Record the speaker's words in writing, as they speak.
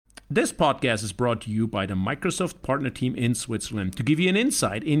This podcast is brought to you by the Microsoft Partner Team in Switzerland to give you an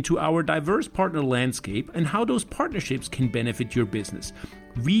insight into our diverse partner landscape and how those partnerships can benefit your business.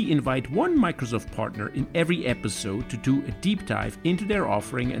 We invite one Microsoft partner in every episode to do a deep dive into their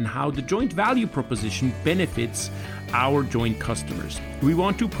offering and how the joint value proposition benefits our joint customers. We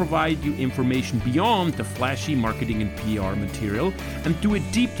want to provide you information beyond the flashy marketing and PR material and do a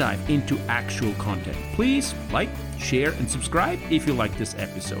deep dive into actual content. Please like, share, and subscribe if you like this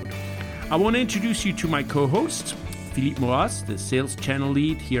episode. I want to introduce you to my co-host, Philippe Maurrasse, the sales channel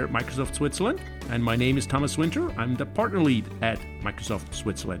lead here at Microsoft Switzerland. And my name is Thomas Winter. I'm the partner lead at Microsoft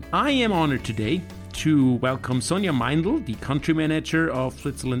Switzerland. I am honored today to welcome Sonja Meindl, the country manager of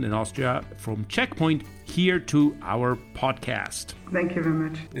Switzerland and Austria from Checkpoint, here to our podcast. Thank you very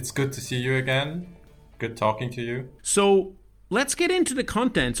much. It's good to see you again. Good talking to you. So let's get into the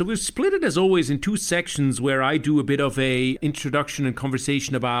content. So we've split it as always in two sections where I do a bit of a introduction and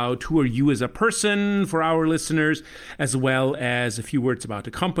conversation about who are you as a person for our listeners, as well as a few words about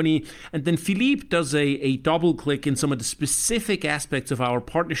the company. And then Philippe does a double click in some of the specific aspects of our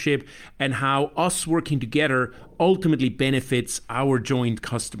partnership and how us working together ultimately benefits our joint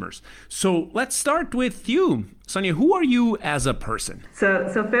customers. So let's start with you. Sonja, who are you as a person? So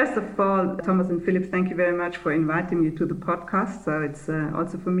first of all, Thomas and Philip, thank you very much for inviting me to the podcast. So it's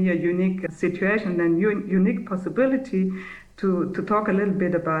also for me a unique situation and unique possibility to talk a little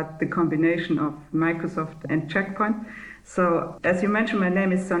bit about the combination of Microsoft and Checkpoint. So as you mentioned, my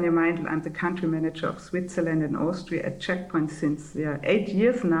name is Sonja Meindl. I'm the country manager of Switzerland and Austria at Checkpoint since 8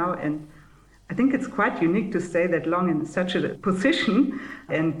 years now, and I think it's quite unique to stay that long in such a position.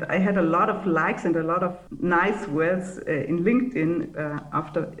 And I had a lot of likes and a lot of nice words in LinkedIn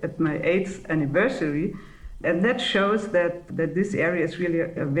at my 8th anniversary. And that shows that this area is really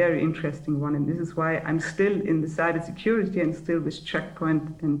a very interesting one. And this is why I'm still in the cybersecurity and still with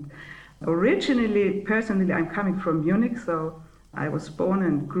Checkpoint. And originally, personally, I'm coming from Munich. So I was born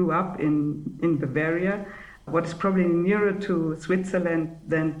and grew up in Bavaria, what is probably nearer to Switzerland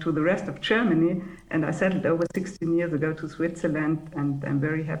than to the rest of Germany. And I settled over 16 years ago to Switzerland, and I'm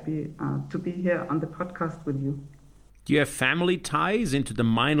very happy to be here on the podcast with you. Do you have family ties into the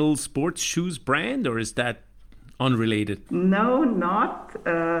Meindl sports shoes brand, or is that unrelated? No, not.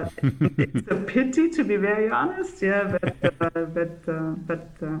 It's a pity, to be very honest. Yeah, but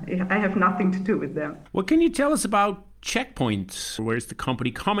I have nothing to do with them. What can you tell us about Checkpoint? Where's the company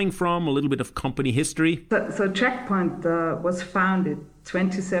coming from? A little bit of company history. So Checkpoint was founded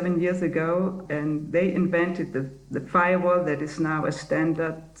 27 years ago, and they invented the firewall that is now a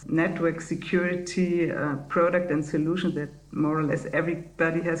standard network security product and solution that more or less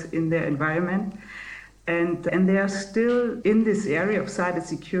everybody has in their environment. And they are still in this area of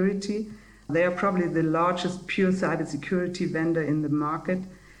cybersecurity. They are probably the largest pure cybersecurity vendor in the market.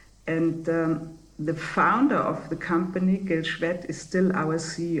 And the founder of the company, Gil Schwett, is still our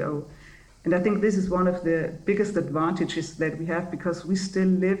CEO. And I think this is one of the biggest advantages that we have, because we still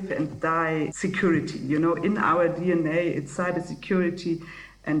live and die security. You know, in our DNA, it's cybersecurity.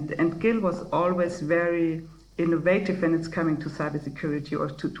 And Gil was always very innovative when it's coming to cybersecurity or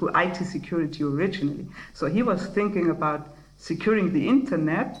to IT security originally. So he was thinking about securing the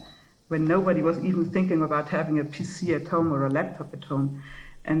internet when nobody was even thinking about having a PC at home or a laptop at home.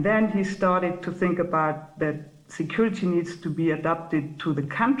 And then he started to think about that security needs to be adapted to the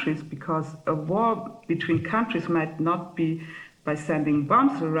countries, because a war between countries might not be by sending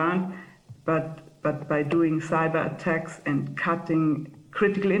bombs around, but by doing cyber attacks and cutting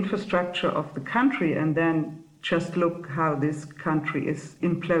critical infrastructure of the country, and then just look how this country is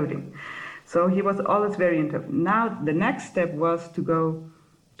imploding. So he was always very into. Now the next step was to go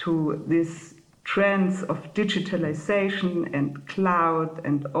to this trends of digitalization and cloud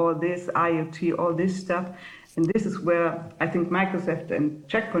and all this IoT, all this stuff. And this is where I think Microsoft and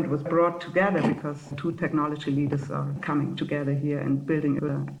Checkpoint was brought together, because two technology leaders are coming together here and building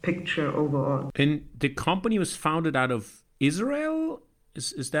a picture overall. And the company was founded out of Israel?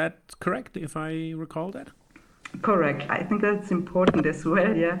 Is that correct, if I recall that? Correct. I think that's important as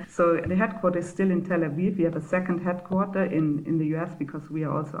well, yeah. So the headquarters is still in Tel Aviv. We have a second headquarter in the US because we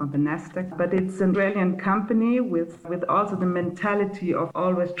are also on the NASDAQ. But it's an Israeli company with also the mentality of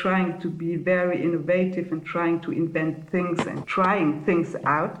always trying to be very innovative and trying to invent things and trying things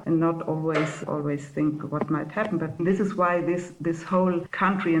out, and not always think what might happen. But this is why this whole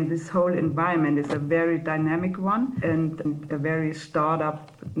country and this whole environment is a very dynamic one and a very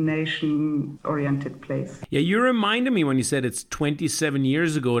startup nation-oriented place. Yeah, you reminded me when you said it's 27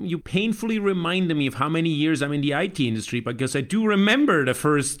 years ago. You painfully reminded me of how many years I'm in the IT industry, because I do remember the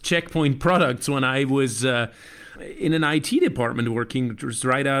first Checkpoint products when I was in an IT department working just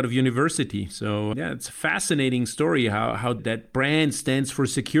right out of university. So yeah, it's a fascinating story how that brand stands for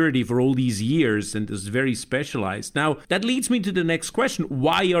security for all these years and is very specialized. Now, that leads me to the next question.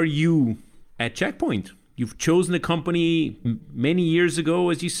 Why are you at Check Point? You've chosen a company many years ago,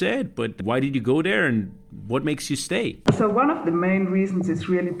 as you said, but why did you go there and what makes you stay? So one of the main reasons is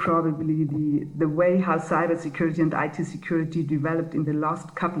really probably the way how cybersecurity and IT security developed in the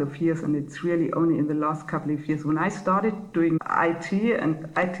last couple of years, and it's really only in the last couple of years. When I started doing IT and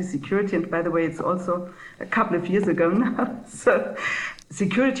IT security, and by the way, it's also a couple of years ago now, so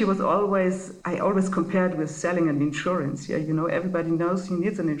security was I always compared with selling an insurance. Yeah, everybody knows he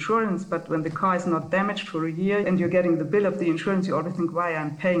needs an insurance, but when the car is not damaged for a year and you're getting the bill of the insurance, you always think, why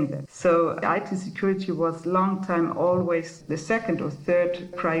I'm paying that? So IT security was long time always the second or third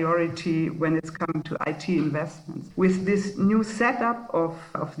priority when it's come to IT investments. With this new setup of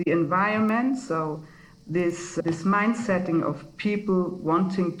the environment, so this mindsetting of people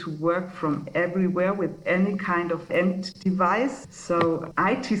wanting to work from everywhere with any kind of end device. So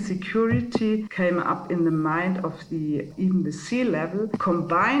IT security came up in the mind of even the C-level,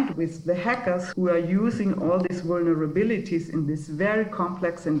 combined with the hackers who are using all these vulnerabilities in this very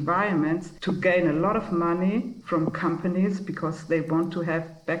complex environments to gain a lot of money from companies because they want to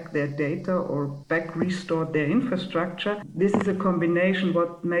have back their data or back restored their infrastructure. This is a combination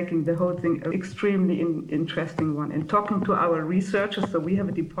what making the whole thing extremely interesting one. And talking to our researchers, so we have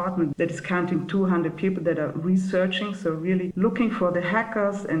a department that is counting 200 people that are researching, so really looking for the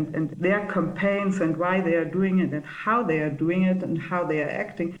hackers and their campaigns and why they are doing it and how they are doing it and how they are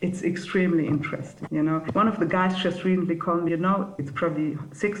acting. It's extremely interesting. One of the guys just recently called me, it's probably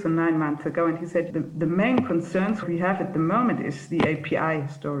 6 or 9 months ago, and he said the main concerns we have at the moment is the API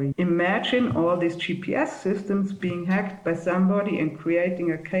story. Imagine all these GPS systems being hacked by somebody and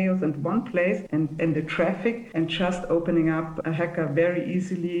creating a chaos in one place and the traffic and just opening up a hacker very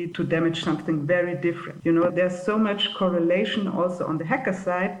easily to damage something very different. There's so much correlation also on the hacker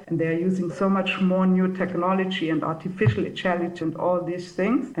side, and they're using so much more new technology and artificial intelligence and all these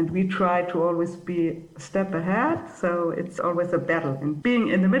things, and we try to always be a step ahead, so it's always a battle. And being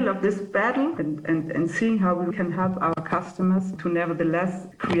in the middle of this battle and seeing how we can help our customers to nevertheless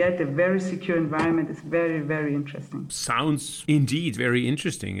create a very secure environment is very, very interesting. Sounds indeed very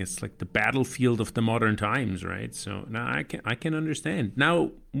interesting. It's like the battlefield of the modern times, right? So now I can understand.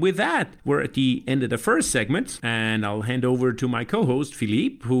 Now, with that, we're at the end of the first segment, and I'll hand over to my co-host,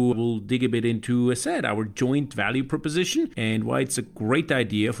 Philippe, who will dig a bit into, as said, our joint value proposition and why it's a great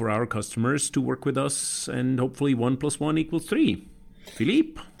idea for our customers to work with us, and hopefully 1 + 1 = 3.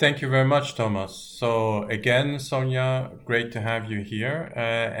 Philippe? Thank you very much, Thomas. So again, Sonja, great to have you here.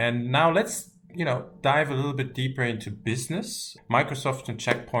 And now let's dive a little bit deeper into business. Microsoft and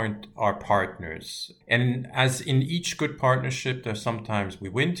Check Point are partners. And as in each good partnership, there's sometimes we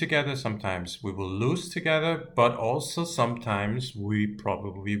win together, sometimes we will lose together, but also sometimes we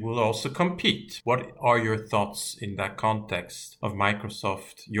probably will also compete. What are your thoughts in that context of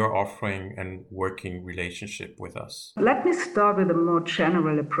Microsoft, your offering and working relationship with us? Let me start with a more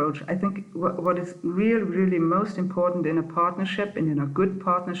general approach. I think what is really most important in a partnership and in a good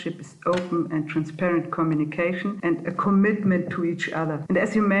partnership is open and transparent communication and a commitment to each other. And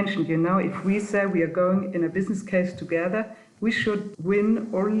as you mentioned, if we say we are going in a business case together, we should win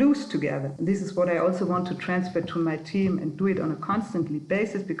or lose together. And this is what I also want to transfer to my team and do it on a constantly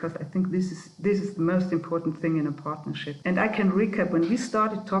basis, because I think this is the most important thing in a partnership. And I can recap, when we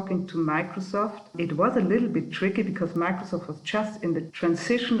started talking to Microsoft, it was a little bit tricky because Microsoft was just in the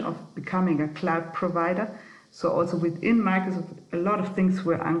transition of becoming a cloud provider. So also within Microsoft, a lot of things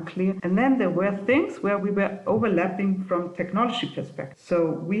were unclear. And then there were things where we were overlapping from technology perspective.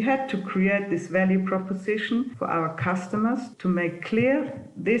 So we had to create this value proposition for our customers to make clear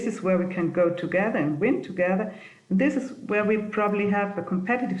this is where we can go together and win together. This is where we probably have a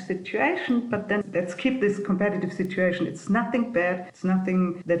competitive situation, but then let's keep this competitive situation. It's nothing bad. It's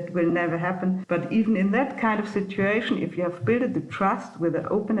nothing that will never happen. But even in that kind of situation, if you have built the trust with an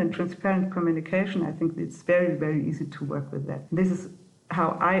open and transparent communication, I think it's very, very easy to work with that. This is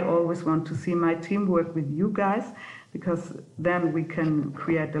how I always want to see my team work with you guys, because then we can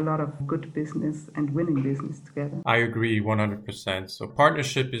create a lot of good business and winning business together. I agree 100%. So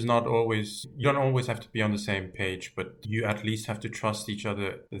partnership is not always, you don't always have to be on the same page, but you at least have to trust each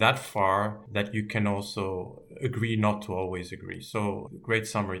other that far that you can also agree not to always agree. So great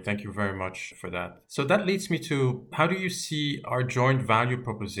summary. Thank you very much for that. So that leads me to, how do you see our joint value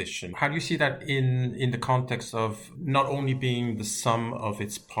proposition? How do you see that in the context of not only being the sum of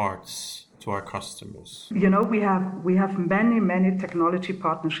its parts? to our customers? You know, we have many technology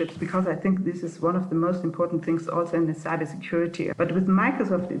partnerships, because I think this is one of the most important things also in the cybersecurity. But with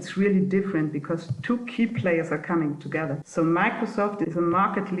Microsoft, it's really different because two key players are coming together. So Microsoft is a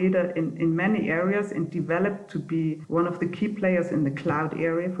market leader in many areas and developed to be one of the key players in the cloud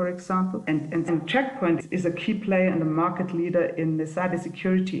area, for example. And Check Point is a key player and a market leader in the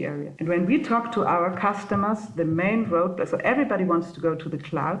cybersecurity area. And when we talk to our customers, the main roadblock, so everybody wants to go to the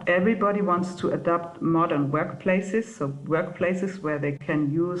cloud, everybody wants to adopt modern workplaces, so workplaces where they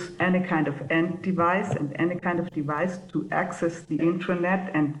can use any kind of end device and any kind of device to access the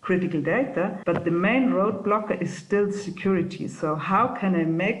intranet and critical data. But the main roadblock is still security. So how can I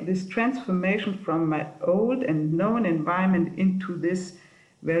make this transformation from my old and known environment into this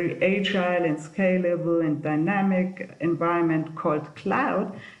very agile and scalable and dynamic environment called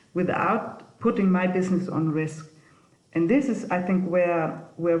cloud without putting my business on risk? And this is, I think, where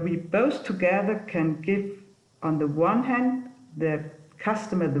we both together can give, on the one hand, the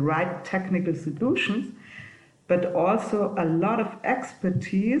customer the right technical solutions, but also a lot of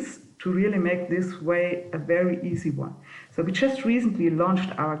expertise to really make this way a very easy one. So we just recently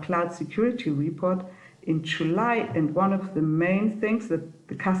launched our cloud security report in July, and one of the main things that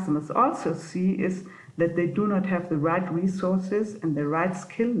the customers also see is that they do not have the right resources and the right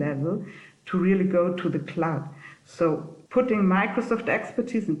skill level to really go to the cloud. So putting Microsoft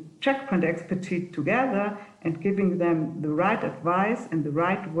expertise and Check Point expertise together and giving them the right advice and the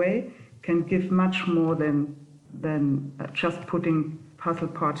right way can give much more than just putting puzzle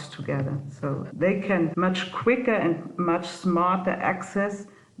parts together. So they can much quicker and much smarter access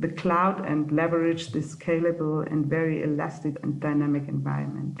the cloud and leverage this scalable and very elastic and dynamic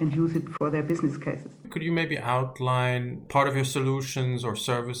environment and use it for their business cases. Could you maybe outline part of your solutions or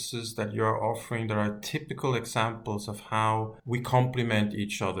services that you're offering that are typical examples of how we complement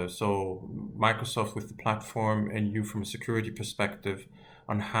each other? So Microsoft with the platform and you from a security perspective,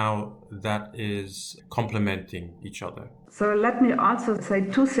 on how that is complementing each other. So let me also say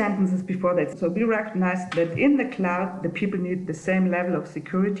two sentences before that. So we recognize that in the cloud, the people need the same level of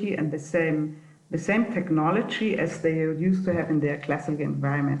security and the same technology as they used to have in their classical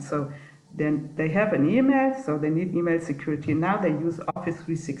environment. So then they have an email, so they need email security. Now they use Office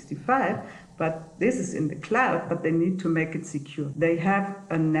 365, but this is in the cloud, but they need to make it secure. They have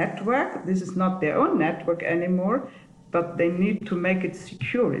a network. This is not their own network anymore, but they need to make it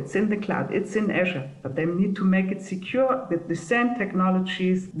secure. It's in the cloud, it's in Azure, but they need to make it secure with the same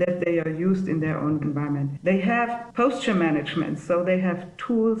technologies that they are used in their own environment. They have posture management, so they have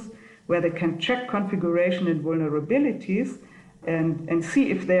tools where they can check configuration and vulnerabilities and see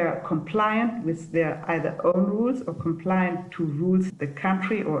if they are compliant with their either own rules or compliant to rules the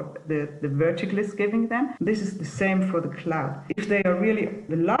country or the vertical is giving them. This is the same for the cloud. If they are really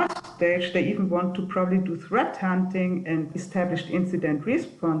the last stage, they even want to probably do threat hunting and established incident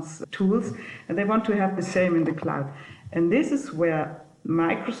response tools, and they want to have the same in the cloud. And this is where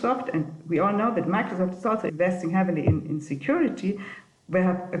Microsoft, and we all know that Microsoft is also investing heavily in security, we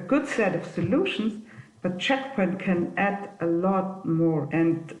have a good set of solutions. But Check Point can add a lot more,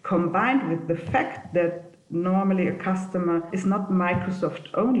 and combined with the fact that normally a customer is not Microsoft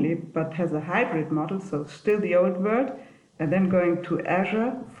only, but has a hybrid model, so still the old world, and then going to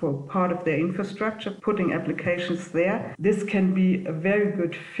Azure for part of their infrastructure, putting applications there. This can be a very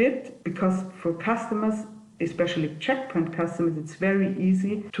good fit because for customers, especially Check Point customers, it's very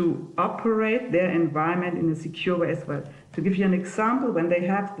easy to operate their environment in a secure way as well. To give you an example, when they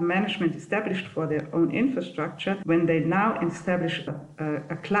have the management established for their own infrastructure, when they now establish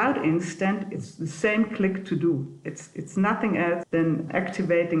a cloud instance, it's the same click to do. It's nothing else than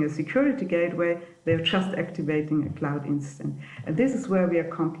activating a security gateway. They're just activating a cloud instance. And this is where we are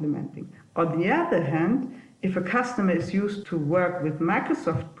complementing. On the other hand, if a customer is used to work with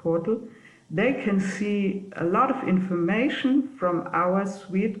Microsoft Portal, they can see a lot of information from our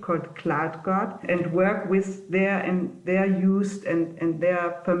suite called Cloud Guard and work with their used and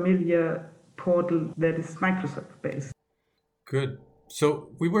their familiar portal that is Microsoft-based. Good.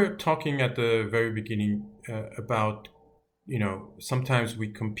 So we were talking at the very beginning about, sometimes we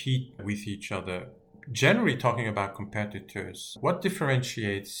compete with each other. Generally talking about competitors, what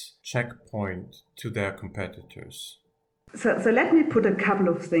differentiates Check Point to their competitors? So let me put a couple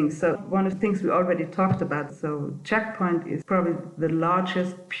of things. So one of the things we already talked about. So Check Point is probably the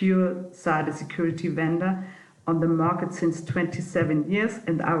largest pure cybersecurity vendor on the market since 27 years.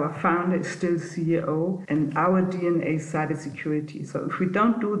 And our founder is still CEO, and our DNA is cybersecurity. So if we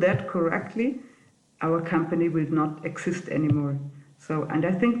don't do that correctly, our company will not exist anymore. So, and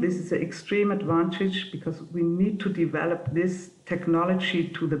I think this is an extreme advantage because we need to develop this technology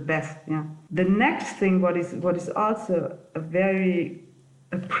to the best. Yeah. The next thing, what is also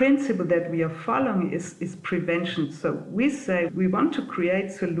a principle that we are following is prevention. So we say we want to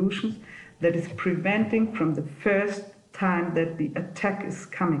create solutions that is preventing from the first time that the attack is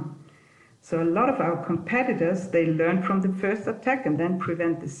coming. So a lot of our competitors, they learn from the first attack and then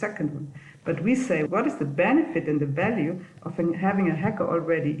prevent the second one. But we say, what is the benefit and the value of having a hacker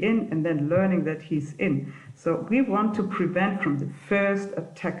already in and then learning that he's in? So we want to prevent from the first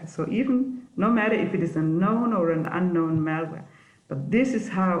attack. So even no matter if it is a known or an unknown malware. But this is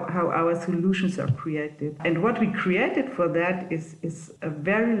how our solutions are created. And what we created for that is a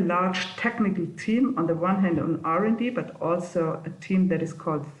very large technical team, on the one hand on R&D, but also a team that is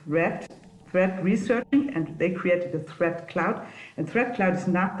called threat researching, and they created a threat cloud. And threat cloud is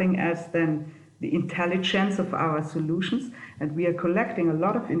nothing else than the intelligence of our solutions. And we are collecting a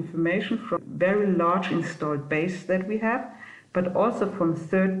lot of information from very large installed base that we have, but also from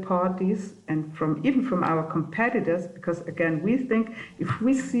third parties and even from our competitors, because again, we think if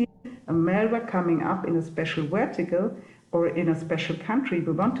we see a malware coming up in a special vertical or in a special country,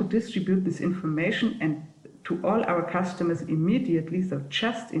 we want to distribute this information and to all our customers immediately, so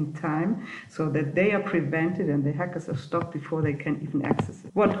just in time, so that they are prevented and the hackers are stopped before they can even access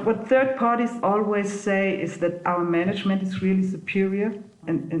it. What third parties always say is that our management is really superior,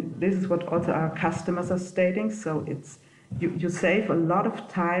 and this is what also our customers are stating. So it's you save a lot of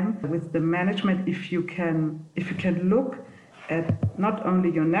time with the management if you can look at not only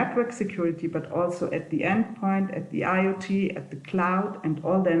your network security, but also at the endpoint, at the IoT, at the cloud, and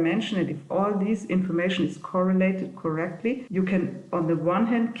all dimensions. And if all these information is correlated correctly, you can, on the one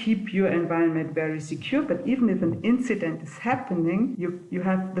hand, keep your environment very secure, but even if an incident is happening, you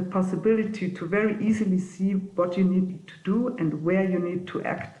have the possibility to very easily see what you need to do and where you need to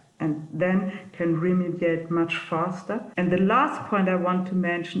act, and then can remediate much faster. And the last point I want to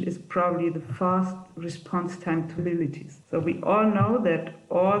mention is probably the fast response time to vulnerabilities. So we all know that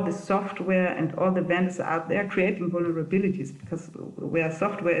all the software and all the vendors out there creating vulnerabilities, because where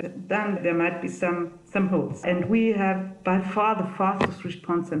software is done, there might be some holes. And we have by far the fastest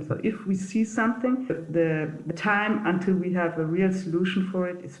response time. So if we see something, the time until we have a real solution for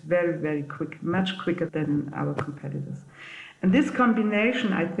it is very, very quick, much quicker than our competitors. And this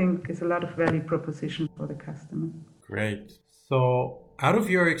combination, I think, is a lot of value proposition for the customer. Great. So out of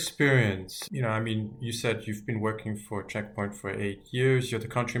your experience, you said you've been working for Check Point for 8 years. You're the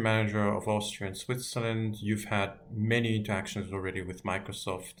country manager of Austria and Switzerland. You've had many interactions already with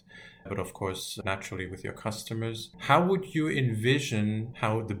Microsoft, but of course, naturally with your customers. How would you envision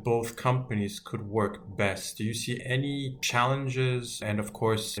how the both companies could work best? Do you see any challenges? And of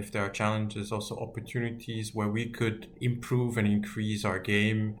course, if there are challenges, also opportunities where we could improve and increase our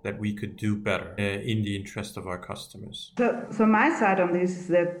game, that we could do better in the interest of our customers? So my side on this is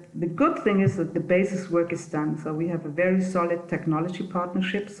that the good thing is that the basis work is done. So we have a very solid technology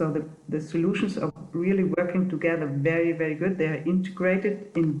partnership. So the solutions are really working together very, very good. They are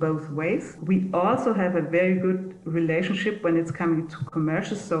integrated in both ways. We also have a very good relationship when it's coming to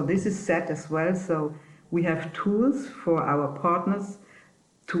commercials. So this is set as well. So we have tools for our partners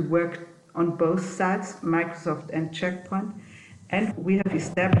to work on both sides, Microsoft and Check Point. And we have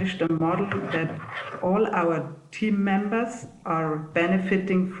established a model that all our team members are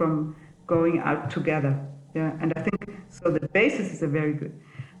benefiting from going out together. Yeah, and I think so the basis is a very good.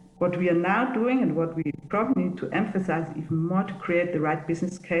 What we are now doing and what we probably need to emphasize even more to create the right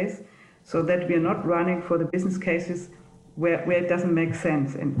business case, so that we are not running for the business cases where it doesn't make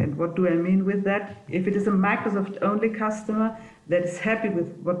sense. And what do I mean with that? If it is a Microsoft-only customer that is happy with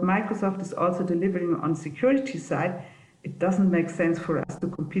what Microsoft is also delivering on security side, it doesn't make sense for us to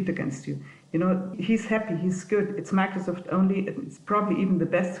compete against you. He's happy, he's good. It's Microsoft only. It's probably even the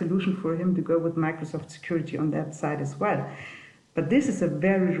best solution for him to go with Microsoft security on that side as well. But this is a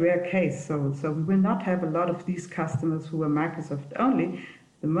very rare case. So we will not have a lot of these customers who are Microsoft only.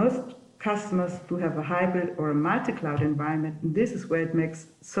 The most customers do have a hybrid or a multi-cloud environment. And this is where it makes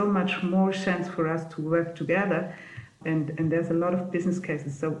so much more sense for us to work together. And there's a lot of business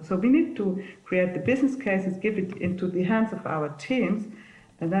cases. So we need to create the business cases, give it into the hands of our teams,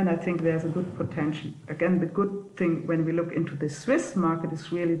 and then I think there's a good potential. Again, the good thing when we look into the Swiss market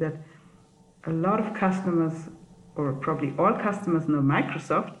is really that a lot of customers, or probably all customers, know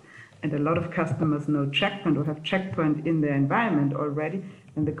Microsoft, and a lot of customers know Check Point or have Check Point in their environment already,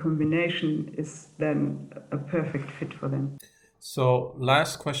 and the combination is then a perfect fit for them. So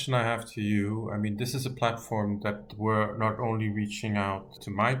last question I have to you. I mean, this is a platform that we're not only reaching out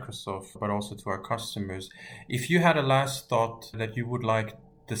to Microsoft, but also to our customers. If you had a last thought that you would like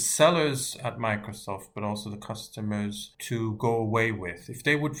the sellers at Microsoft, but also the customers to go away with, if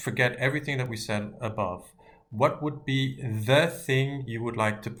they would forget everything that we said above, what would be the thing you would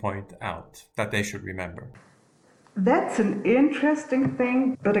like to point out that they should remember? That's an interesting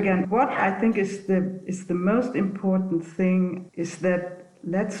thing, but again, what I think is the most important thing is that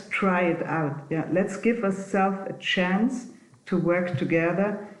let's try it out. Yeah, let's give ourselves a chance to work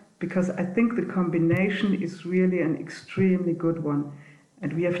together, because I think the combination is really an extremely good one.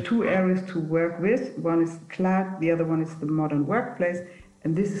 And we have two areas to work with. One is cloud, the other one is the modern workplace,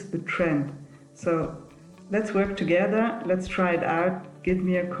 and this is the trend. So let's work together, let's try it out, give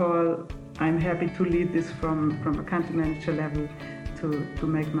me a call. I'm happy to lead this from a country manager level to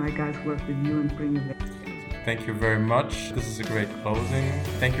make my guys work with you and bring it back. Thank you very much. This is a great closing.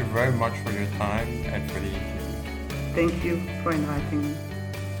 Thank you very much for your time and for the interview. Thank you for inviting me.